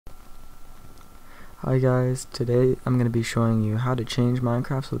Hi guys, today I'm going to be showing you how to change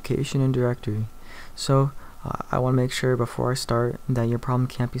Minecraft's location and directory. So I want to make sure before I start that your problem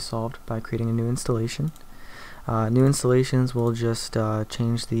can't be solved by creating a new installation. New installations will just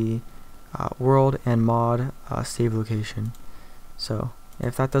change the world and mod save location. So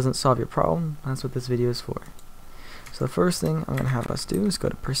if that doesn't solve your problem, that's what this video is for. So the first thing I'm going to have us do is go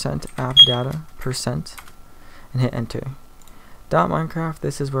to %appdata% and hit enter. .minecraft,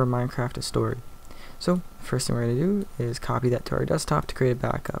 this is where Minecraft is stored. So first thing we're going to do is copy that to our desktop to create a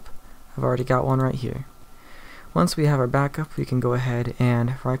backup. I've already got one right here. Once we have our backup, we can go ahead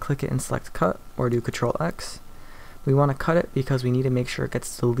and right click it and select cut, or do Control X. We want to cut it because we need to make sure it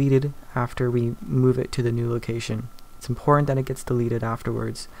gets deleted after we move it to the new location. It's important that it gets deleted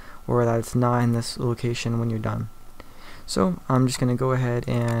afterwards, or that it's not in this location when you're done. So I'm just going to go ahead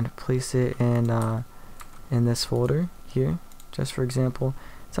and place it in this folder here. Just for example,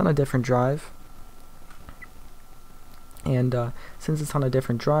 it's on a different drive. And since it's on a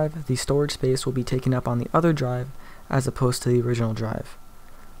different drive, the storage space will be taken up on the other drive as opposed to the original drive.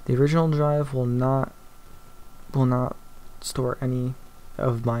 The original drive will not store any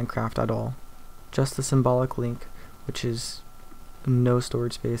of Minecraft at all. Just the symbolic link, which is no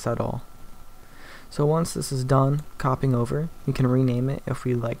storage space at all. So once this is done copying over, we can rename it if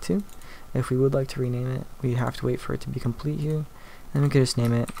we'd like to. If we would like to rename it, we have to wait for it to be complete here, and we could just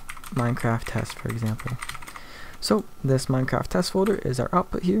name it Minecraft Test, for example. So this Minecraft test folder is our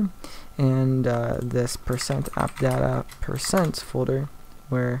output here, and this %appdata% folder,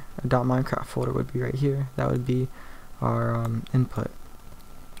 where a .minecraft folder would be right here, that would be our input.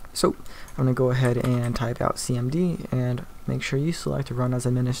 So I'm going to go ahead and type out cmd and make sure you select run as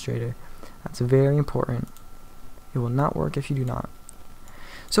administrator. That's very important. It will not work if you do not.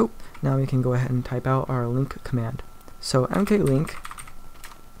 So now we can go ahead and type out our link command. So mklink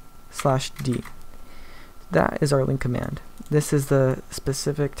 /d. That is our link command. This is the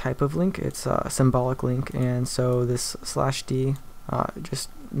specific type of link. It's a symbolic link, and so this /d just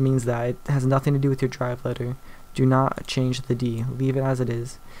means that it has nothing to do with your drive letter. Do not change the D. Leave it as it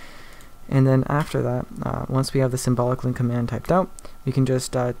is. And then after that, once we have the symbolic link command typed out, we can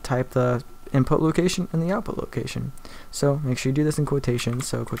just type the input location and the output location. So make sure you do this in quotations.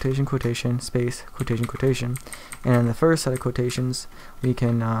 So quotation, quotation, space, quotation, quotation. And in the first set of quotations, we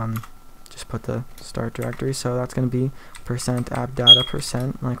can just put the start directory, so that's going to be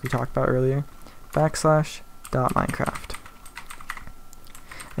 %appdata%, like we talked about earlier, /.minecraft.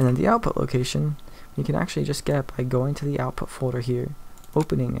 And then the output location, you can actually just get by going to the output folder here,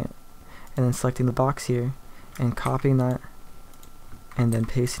 opening it, and then selecting the box here, and copying that, and then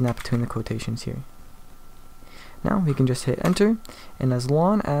pasting that between the quotations here. Now we can just hit enter, and as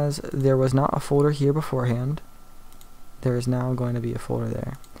long as there was not a folder here beforehand, there is now going to be a folder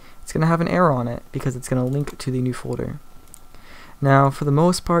there. It's going to have an error on it because it's going to link to the new folder. Now, for the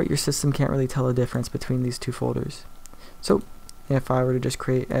most part, your system can't really tell the difference between these two folders. So, if I were to just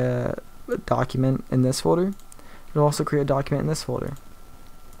create a document in this folder, it'll also create a document in this folder.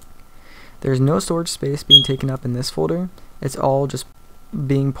 There's no storage space being taken up in this folder. It's all just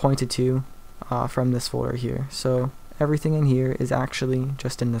being pointed to from this folder here. So, everything in here is actually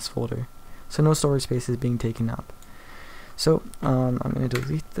just in this folder. So, no storage space is being taken up. So I'm going to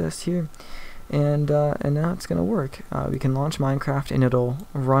delete this here, and now it's going to work. We can launch Minecraft and it'll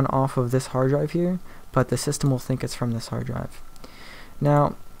run off of this hard drive here, but the system will think it's from this hard drive.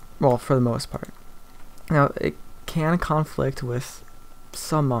 Now, well, for the most part. Now, it can conflict with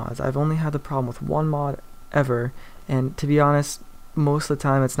some mods. I've only had the problem with one mod ever, and to be honest, most of the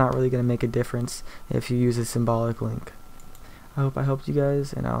time it's not really going to make a difference if you use a symbolic link. I hope I helped you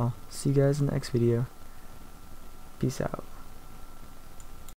guys, and I'll see you guys in the next video. Peace out.